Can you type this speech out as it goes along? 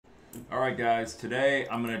Alright guys, today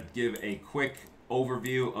I'm going to give a quick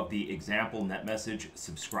overview of the example NetMessage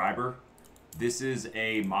subscriber. This is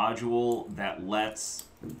a module that lets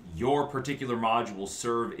your particular module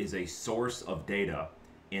serve as a source of data,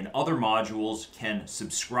 and other modules can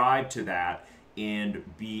subscribe to that and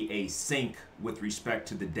be a sync with respect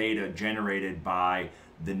to the data generated by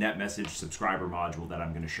the NetMessage subscriber module that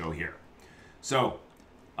I'm going to show here. So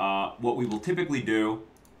what we will typically do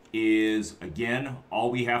is, again,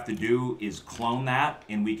 all we have to do is clone that,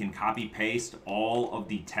 and we can copy paste all of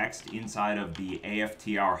the text inside of the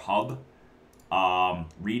AFTR hub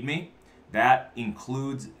README. That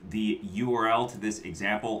includes the URL to this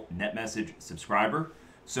example NetMessage subscriber.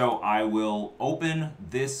 So I will open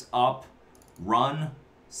this up, run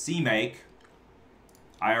CMake.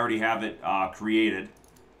 I already have it created.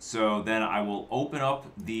 So then I will open up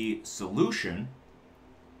the solution.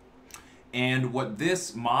 And what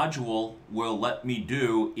this module will let me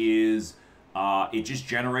do is it just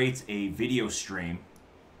generates a video stream.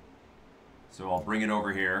 So I'll bring it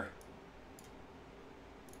over here.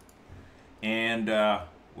 And there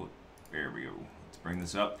we go. Let's bring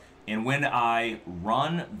this up. And when I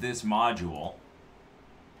run this module,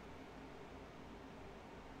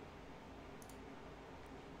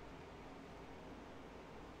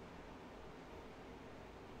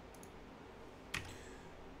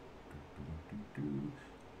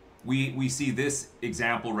 we see this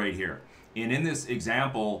example right here. And in this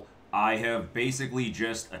example, I have basically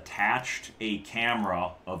just attached a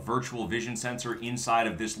camera, a virtual vision sensor inside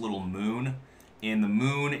of this little moon. And the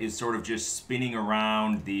moon is sort of just spinning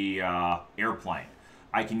around the airplane.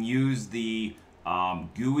 I can use the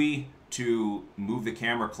GUI to move the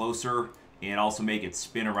camera closer and also make it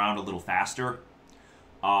spin around a little faster.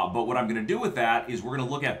 But what I'm going to do with that is we're going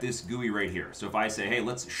to look at this GUI right here. So if I say, hey,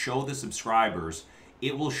 let's show the subscribers,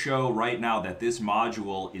 it will show right now that this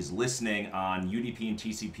module is listening on UDP and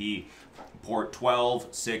TCP port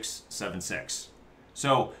 12676.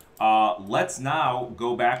 So let's now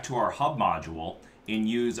go back to our hub module and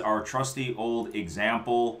use our trusty old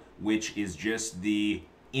example, which is just the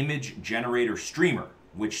image generator streamer,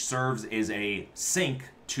 which serves as a sync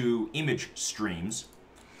to image streams.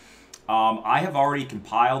 I have already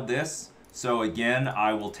compiled this. So again,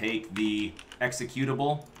 I will take the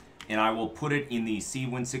executable and I will put it in the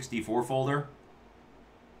C164 folder.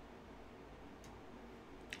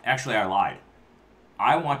 Actually, I lied.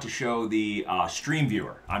 I want to show the stream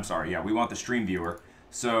viewer. I'm sorry, yeah, we want the stream viewer.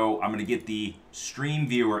 So I'm going to get the stream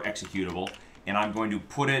viewer executable, and I'm going to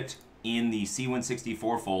put it in the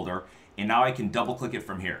C164 folder, and now I can double click it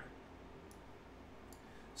from here.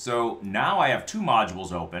 So now I have two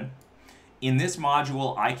modules open. In this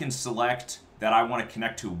module, I can select that I want to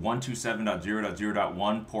connect to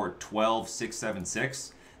 127.0.0.1 port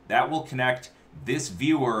 12676. That will connect this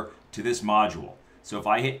viewer to this module. So if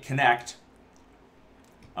I hit connect,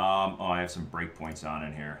 oh, I have some breakpoints on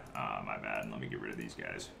in here. My bad. Let me get rid of these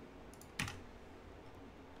guys.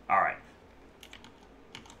 All right.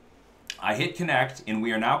 I hit connect, and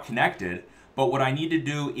we are now connected. But what I need to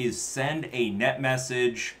do is send a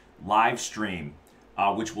NetMessage live stream,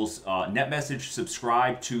 which will NetMessage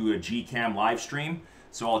subscribe to a GCam live stream.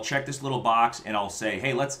 So I'll check this little box and I'll say,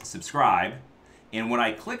 hey, let's subscribe. And when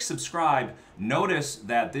I click subscribe, notice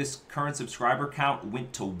that this current subscriber count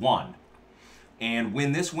went to 1. And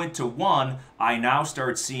when this went to 1, I now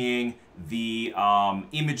start seeing the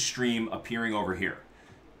image stream appearing over here.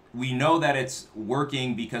 We know that it's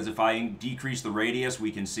working because if I decrease the radius, we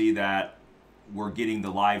can see that we're getting the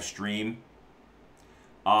live stream.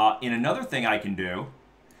 And another thing I can do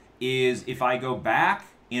is if I go back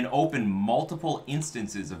and open multiple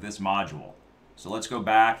instances of this module. So let's go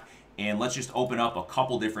back and let's just open up a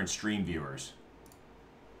couple different stream viewers.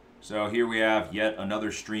 So here we have yet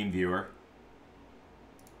another stream viewer.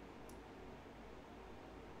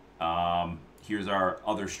 Here's our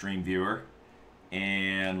other stream viewer.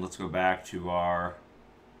 And let's go back to our,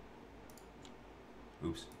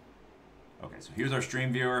 oops. Okay, so here's our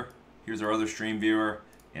stream viewer. Here's our other stream viewer.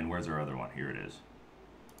 And where's our other one? Here it is.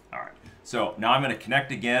 All right. So now I'm going to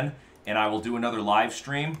connect again, and I will do another live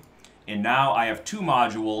stream. And now I have two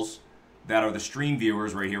modules that are the stream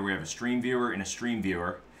viewers. Right here we have a stream viewer and a stream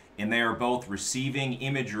viewer. And they are both receiving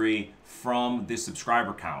imagery from this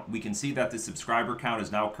subscriber count. We can see that the subscriber count is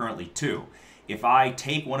now currently 2. If I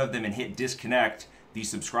take one of them and hit disconnect, the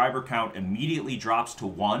subscriber count immediately drops to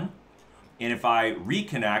 1. And if I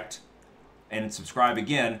reconnect and subscribe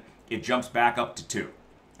again, it jumps back up to 2.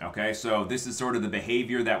 Okay, so this is sort of the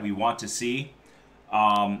behavior that we want to see.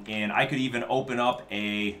 And I could even open up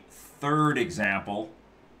a third example.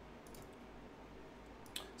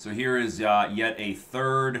 So here is yet a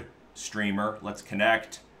third streamer. Let's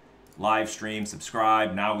connect, live stream,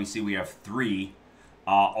 subscribe. Now we see we have 3.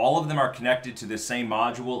 All of them are connected to the same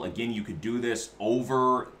module. Again, you could do this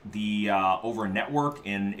over over a network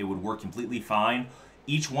and it would work completely fine.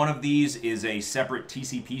 Each one of these is a separate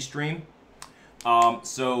TCP stream.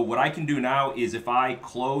 So what I can do now is if I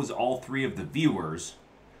close all 3 of the viewers,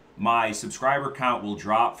 my subscriber count will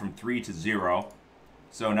drop from 3 to 0.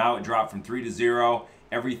 So now it dropped from 3 to 0.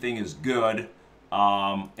 Everything is good,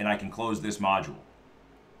 and I can close this module.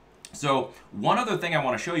 So one other thing I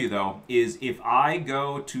want to show you though is if I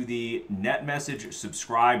go to the NetMessage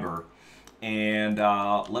subscriber and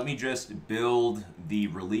let me just build the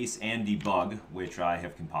release and debug, which I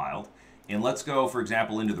have compiled. And let's go, for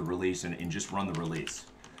example, into the release and just run the release.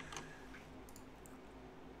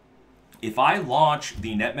 If I launch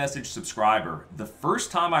the NetMessage subscriber, the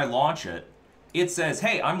first time I launch it, it says,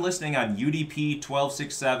 hey, I'm listening on UDP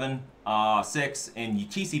 12.6.7.6 and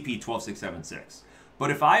TCP 12.6.7.6. But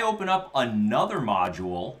if I open up another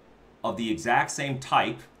module of the exact same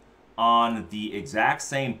type on the exact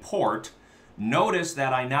same port, notice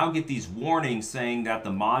that I now get these warnings saying that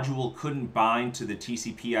the module couldn't bind to the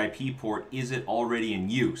TCP IP port. Is it already in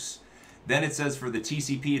use? Then it says for the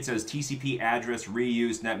TCP, it says TCP address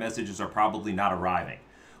reuse, net messages are probably not arriving.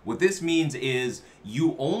 What this means is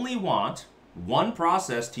you only want one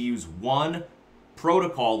process to use one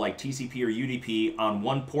protocol like TCP or UDP on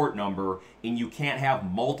one port number, and you can't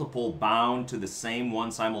have multiple bound to the same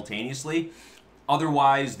one simultaneously.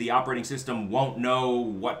 Otherwise, the operating system won't know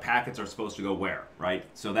what packets are supposed to go where, right?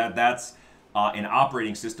 So that's an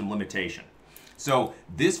operating system limitation. So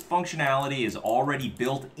this functionality is already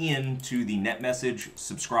built into the NetMessage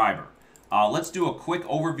subscriber. Let's do a quick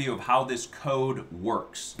overview of how this code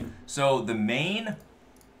works. So the main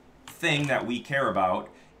thing that we care about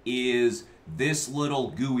is this little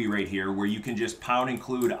GUI right here where you can just pound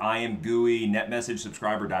include IAM-GUI netmessage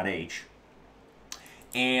subscriber.h.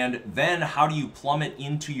 And then how do you plumb it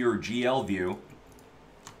into your GL view?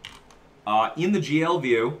 In the GL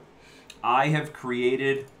view, I have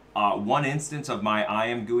created one instance of my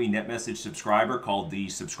IAM-GUI netmessage subscriber called the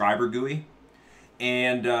subscriber GUI.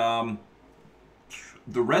 And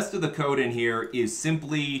the rest of the code in here is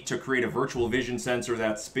simply to create a virtual vision sensor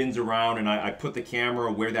that spins around, and I put the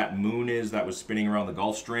camera where that moon is that was spinning around the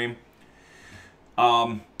Gulf Stream.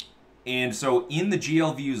 And so in the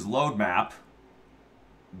GL views load map,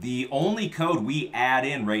 the only code we add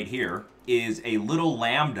in right here is a little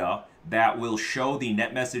lambda that will show the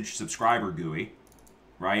NetMessage subscriber GUI,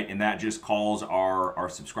 right? And that just calls our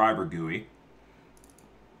subscriber GUI.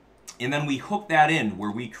 And then we hook that in where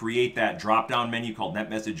we create that drop-down menu called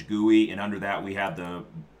NetMessage GUI, and under that we have the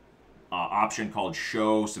option called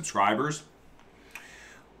Show Subscribers.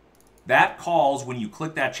 That calls when you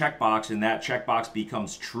click that checkbox and that checkbox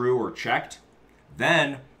becomes true or checked.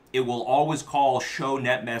 Then it will always call Show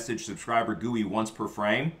NetMessage Subscriber GUI once per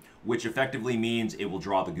frame, which effectively means it will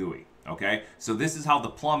draw the GUI. Okay, so this is how the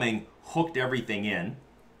plumbing hooked everything in.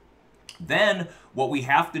 Then what we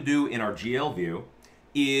have to do in our GL view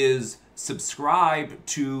is subscribe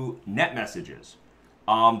to net messages.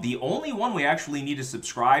 The only one we actually need to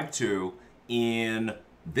subscribe to in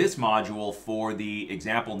this module for the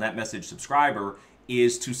example net message subscriber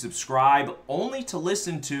is to subscribe only to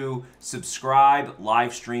listen to subscribe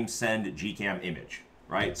live stream send gcam image,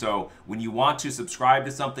 right? So when you want to subscribe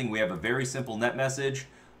to something, we have a very simple net message.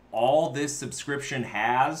 All this subscription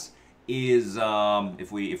has is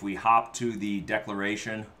if we hop to the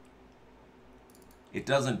declaration, it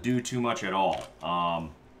doesn't do too much at all.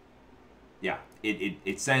 Yeah,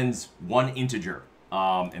 it sends one integer,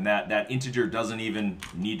 and that integer doesn't even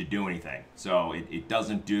need to do anything. So it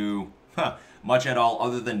doesn't do much at all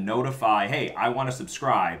other than notify, hey, I want to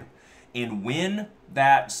subscribe. And when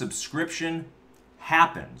that subscription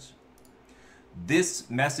happens, this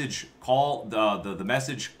message the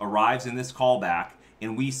message arrives in this callback,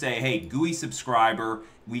 and we say, hey, GUI subscriber,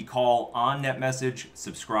 we call on net message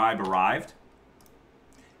subscribe arrived.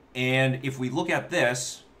 And if we look at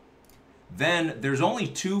this, then there's only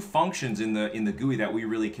two functions in the GUI that we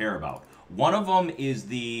really care about. One of them is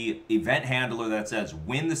the event handler that says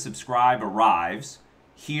when the subscribe arrives,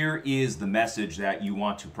 here is the message that you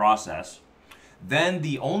want to process. Then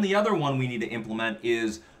the only other one we need to implement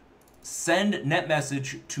is send net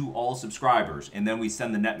message to all subscribers, and then we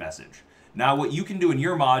send the net message. Now what you can do in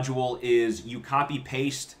your module is you copy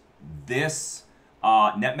paste this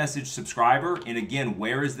NetMessage subscriber, and again,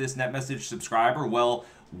 where is this NetMessage subscriber? Well,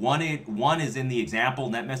 one is in the example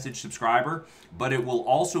NetMessage subscriber, but it will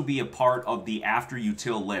also be a part of the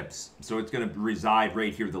after-util libs. So it's going to reside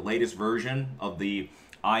right here, the latest version of the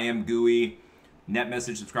IAM-GUI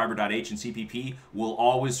netmessagesubscriber.h and CPP will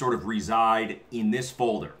always sort of reside in this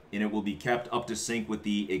folder, and it will be kept up to sync with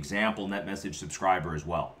the example netmessage subscriber as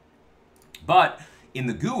well. But in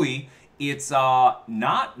the GUI, it's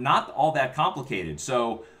not all that complicated.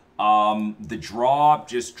 So the draw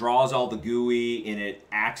just draws all the GUI, and it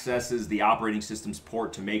accesses the operating system's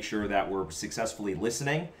port to make sure that we're successfully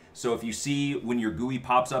listening. So if you see, when your GUI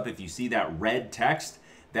pops up, if you see that red text,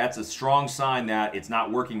 that's a strong sign that it's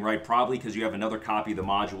not working right, probably because you have another copy of the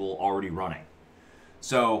module already running.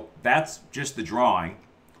 So that's just the drawing.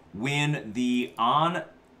 When the on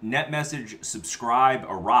netmessage subscribe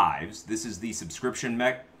arrives, this is the subscription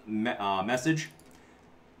message,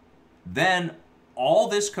 then all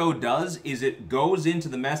this code does is it goes into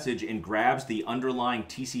the message and grabs the underlying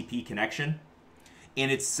TCP connection,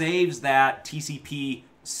 and it saves that TCP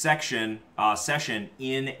session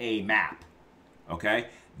in a map. Okay?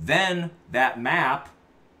 Then that map,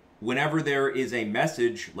 whenever there is a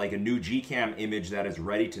message like a new GCam image that is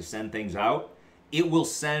ready to send things out, it will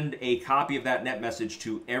send a copy of that net message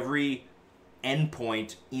to every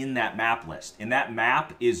endpoint in that map list. And that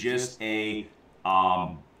map is just a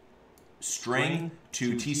string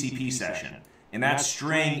to TCP session. And that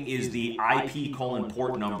string is the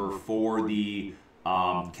IP:port number for the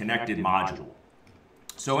connected module.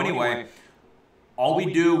 So anyway, all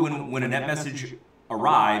we do when a net message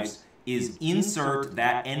arrives is insert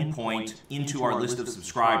that endpoint into our list of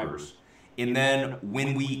subscribers. And then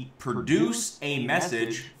when we produce a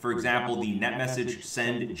message, for example, the net message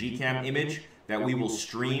send GCam image that we will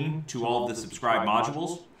stream to all of the subscribed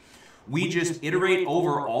modules, we just iterate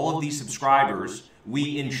over all of these subscribers.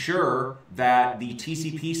 We ensure that the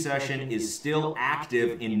TCP session is still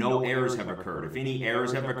active and no errors have occurred. If any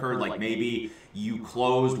errors have occurred, like maybe you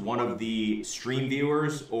closed one of the stream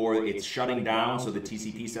viewers or it's shutting down so the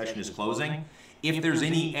TCP session is closing, if there's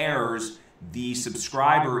any errors, the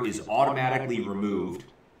subscriber is automatically removed.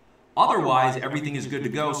 Otherwise, everything is good to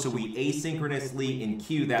go, so we asynchronously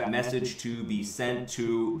enqueue that message to be sent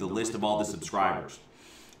to the list of all the subscribers.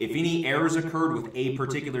 If any errors occurred with a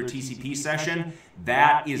particular TCP session,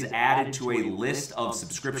 that is added to a list of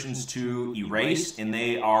subscriptions to erase, and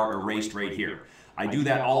they are erased right here. I do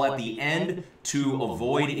that all at the end to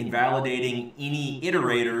avoid invalidating any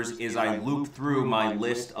iterators as I loop through my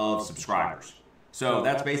list of subscribers. So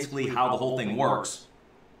that's basically how the whole thing works.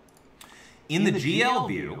 In the GL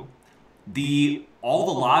view, all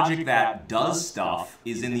the logic that does stuff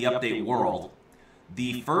is in the update world.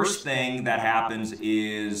 The first thing that happens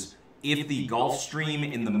is if the Gulf Stream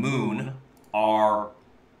and the Moon are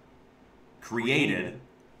created,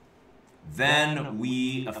 then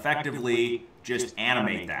we effectively just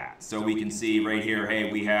animate that. So we can see right here,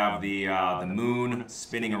 hey, we have the Moon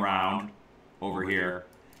spinning around over here.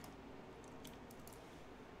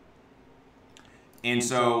 And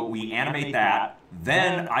so we animate that.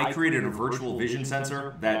 Then I created a virtual vision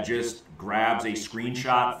sensor that just grabs a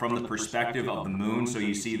screenshot from the perspective of the moon. So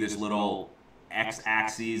you see this little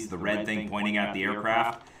x-axis, the red thing pointing at the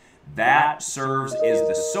aircraft. That serves as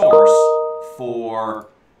the source for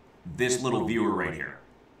this little viewer right here,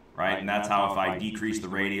 right? And that's how if I decrease the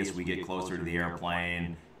radius, we get closer to the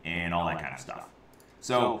airplane and all that kind of stuff.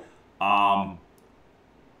 So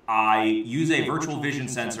I use a virtual vision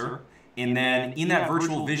sensor. And then in that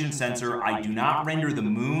virtual vision sensor, I do not render the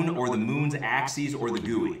moon or the moon's axes or the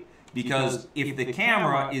GUI. Because if the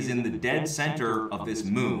camera is in the dead center of this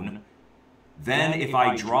moon, then if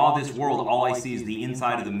I draw this world, all I see is the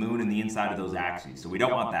inside of the moon and the inside of those axes. So we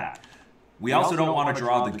don't want that. We also don't want to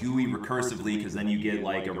draw the GUI recursively because then you get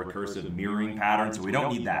like a recursive mirroring pattern. So we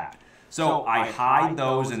don't need that. So I hide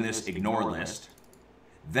those in this ignore list.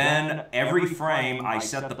 Then every frame, I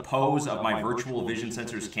set the pose of my virtual vision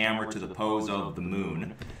sensor's camera to the pose of the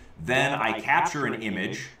moon. Then I capture an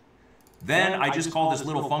image. Then I just call this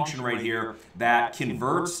little function right here that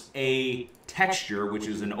converts a texture, which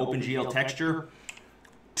is an OpenGL texture,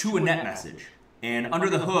 to a net message. And under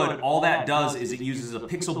the hood, all that does is it uses a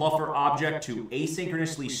pixel buffer object to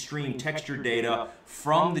asynchronously stream texture data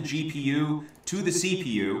from the GPU to the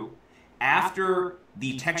CPU. After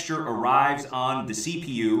the texture arrives on the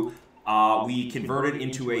CPU, we convert it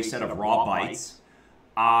into a set of raw bytes.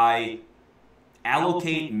 I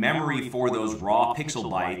allocate memory for those raw pixel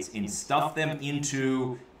bytes and stuff them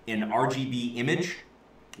into an RGB image,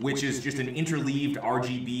 which is just an interleaved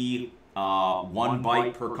RGB 1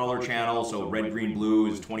 byte per color channel, so red, green, blue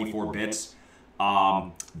is 24 bits.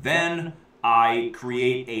 Then I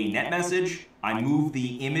create a net message. I move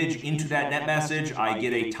the image into that net message. I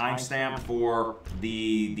get a timestamp for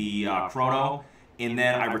the chrono, and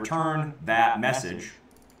then I return that message.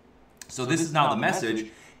 So this is now the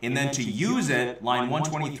message. And then to use it, line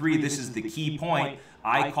 123, this is the key point.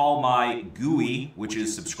 I call my GUI, which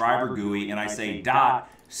is subscriber GUI, and I say dot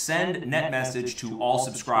send net message to all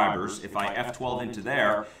subscribers. If I F12 into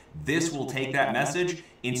there, this will take that message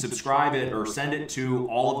and subscribe it or send it to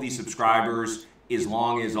all of these subscribers as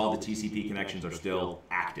long as all the TCP connections are still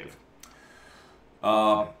active.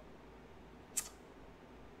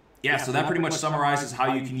 Yeah, so that pretty much summarizes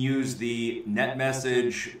how you can use the net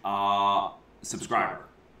message subscriber.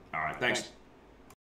 All right, thanks.